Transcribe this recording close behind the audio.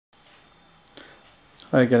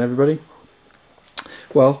Hi again everybody.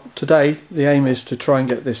 Well, today the aim is to try and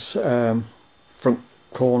get this front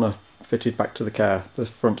corner fitted back to the car, the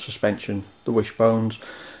front suspension, the wishbones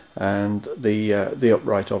and the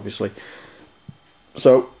upright obviously.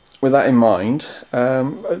 So with that in mind,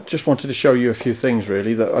 I just wanted to show you a few things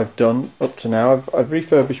really that I've done up to now. I've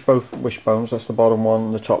refurbished both wishbones, that's the bottom one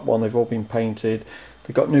and the top one. They've all been painted.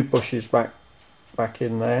 They've got new bushes back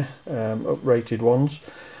in there, uprated ones.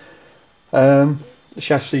 The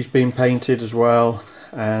chassis been painted as well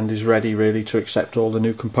and is ready really to accept all the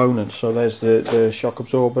new components. So there's the shock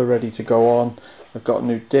absorber ready to go on. I've got a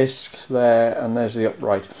new disc there, and there's the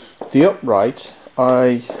upright. The upright,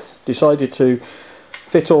 I decided to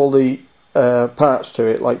fit all the parts to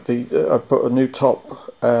it, like I put a new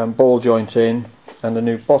top ball joint in and a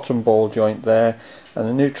new bottom ball joint there and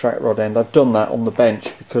a new track rod end. I've done that on the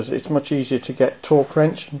bench because it's much easier to get torque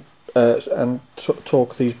wrench and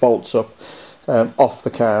torque these bolts up off the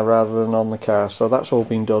car rather than on the car. So that's all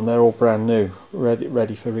been done. They're all brand new,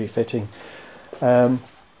 ready for refitting. So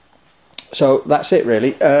that's it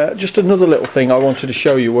really. Just another little thing I wanted to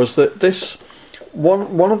show you was that this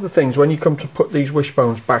one of the things when you come to put these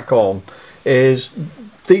wishbones back on is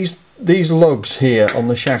these lugs here on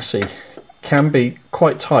the chassis can be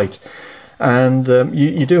quite tight, and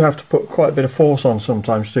you do have to put quite a bit of force on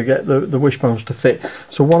sometimes to get the wishbones to fit.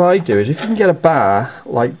 So what I do is, if you can get a bar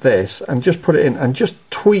like this and just put it in and just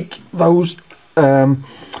tweak those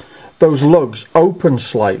lugs open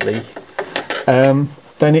slightly, then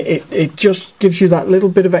it just gives you that little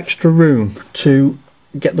bit of extra room to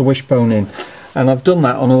get the wishbone in. And I've done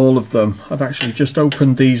that on all of them. I've actually just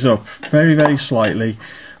opened these up very slightly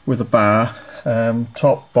with a bar,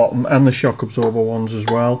 top, bottom and the shock absorber ones as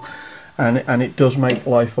well. And it does make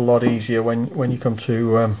life a lot easier when you come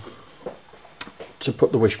to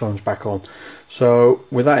put the wishbones back on. So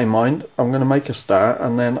with that in mind, I'm going to make a start,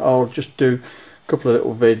 and then I'll just do a couple of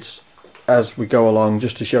little vids as we go along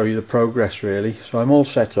just to show you the progress really. So I'm all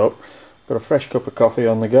set up, got a fresh cup of coffee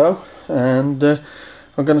on the go, and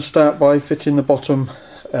I'm going to start by fitting the bottom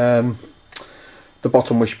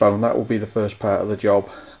wishbone. That will be the first part of the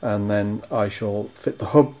job, and then I shall fit the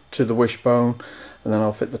hub to the wishbone, and then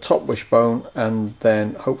I'll fit the top wishbone, and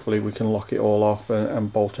then hopefully we can lock it all off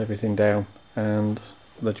and bolt everything down, and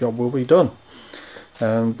the job will be done.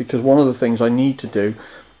 Because one of the things I need to do,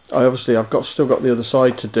 I've still got the other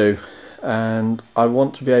side to do, and I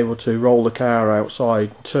want to be able to roll the car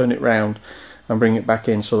outside, turn it round and bring it back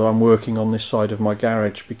in so that I'm working on this side of my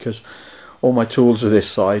garage, because all my tools are this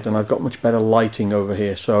side and I've got much better lighting over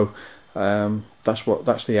here. So that's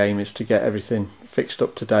the aim, is to get everything fixed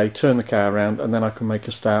up today, turn the car around, and then I can make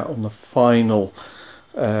a start on the final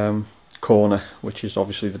corner, which is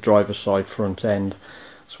obviously the driver's side front end,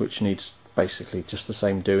 which needs basically just the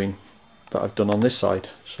same doing that I've done on this side.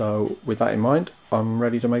 So with that in mind, I'm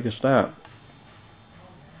ready to make a start.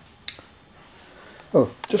 Oh,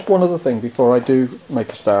 just one other thing before I do make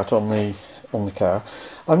a start on the car.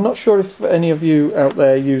 I'm not sure if any of you out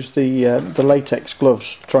there use the latex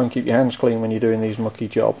gloves to try and keep your hands clean when you're doing these mucky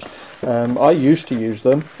jobs. I used to use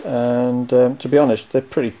them, and to be honest, they're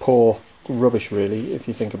pretty poor rubbish really if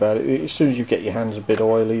you think about it. As soon as you get your hands a bit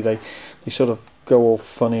oily, they sort of go all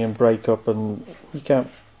funny and break up, and you can't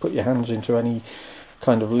put your hands into any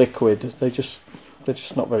kind of liquid. They're just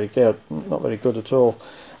not very good at all.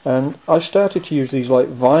 And I started to use these like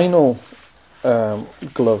vinyl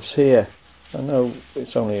gloves here. I know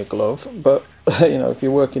it's only a glove, but you know, if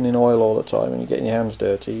you're working in oil all the time and you're getting your hands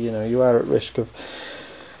dirty, you know, you are at risk of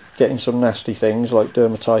getting some nasty things like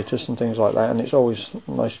dermatitis and things like that, and it's always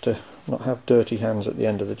nice to not have dirty hands at the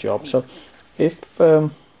end of the job. So if I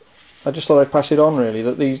just thought I'd pass it on really,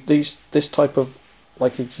 that this type of,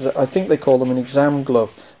 like, I think they call them an exam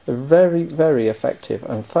glove. They're very effective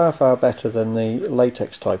and far better than the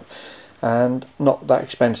latex type, and not that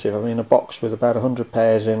expensive. I mean, a box with about 100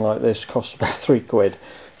 pairs in like this costs about £3,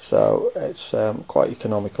 so it's quite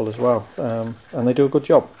economical as well, and they do a good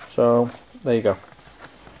job. So there you go.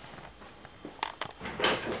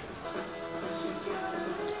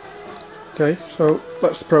 Okay, so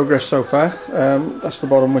that's the progress so far. That's the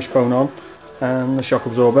bottom wishbone on and the shock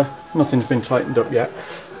absorber. Nothing's been tightened up yet.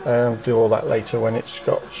 Do all that later when it's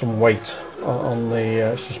got some weight on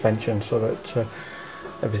the suspension, so that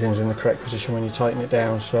everything's in the correct position when you tighten it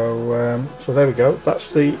down. So so there we go,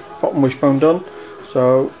 that's the bottom wishbone done.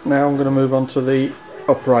 So now I'm going to move on to the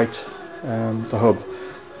upright, the hub,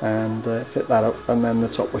 and fit that up, and then the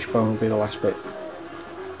top wishbone will be the last bit.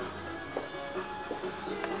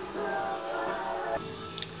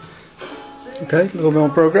 Okay, a little bit more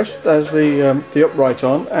progress. There's the upright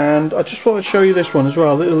on, and I just thought I'd show you this one as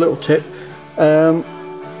well. A little tip.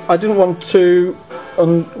 I didn't want to,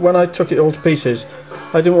 when I took it all to pieces,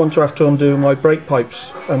 I didn't want to have to undo my brake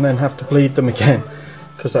pipes and then have to bleed them again,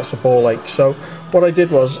 because that's a ball ache. So what I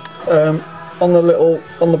did was, on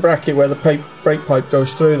the bracket where the brake pipe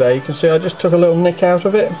goes through there, you can see I just took a little nick out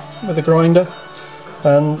of it with a grinder,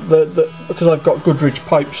 and because I've got Goodrich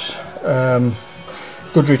pipes,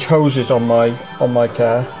 Goodrich hoses on my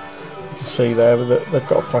car. You can see there they've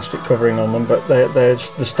got a plastic covering on them, but there's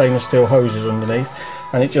the stainless steel hoses underneath,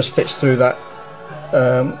 and it just fits through that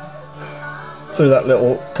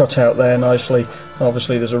little cutout there nicely. And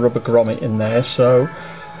obviously there's a rubber grommet in there, so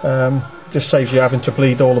just saves you having to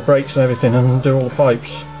bleed all the brakes and everything and do all the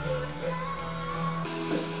pipes.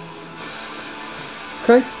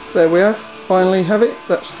 Okay, there we are. Finally have it.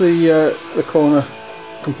 That's the corner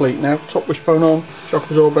complete now. Top wishbone on, shock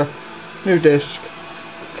absorber, new disc,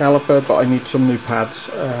 caliper, but I need some new pads.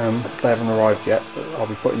 They haven't arrived yet, but I'll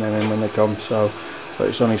be putting them in when they come. So, but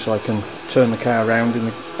it's only so I can turn the car around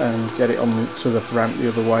and get it on to the ramp the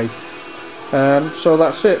other way. So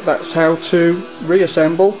that's it. That's how to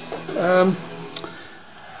reassemble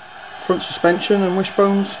front suspension and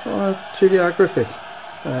wishbones on a TVR Griffith.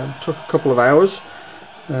 Took a couple of hours,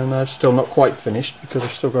 and I've still not quite finished because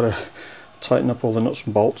I've still got to tighten up all the nuts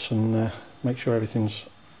and bolts and make sure everything's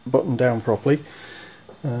buttoned down properly.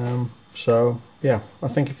 So yeah, I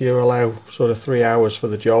think if you allow sort of 3 hours for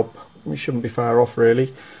the job, we shouldn't be far off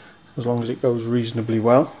really, as long as it goes reasonably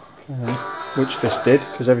well, which this did,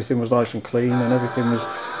 because everything was nice and clean, and everything was,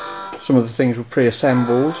 some of the things were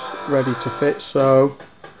pre-assembled, ready to fit. So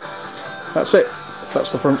that's it.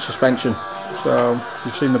 That's the front suspension. So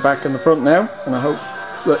you've seen the back and the front now, and I hope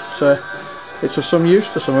that it's of some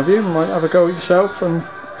use to some of you. You might have a go yourself and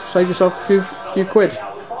save yourself a few quid.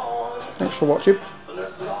 Thanks for watching.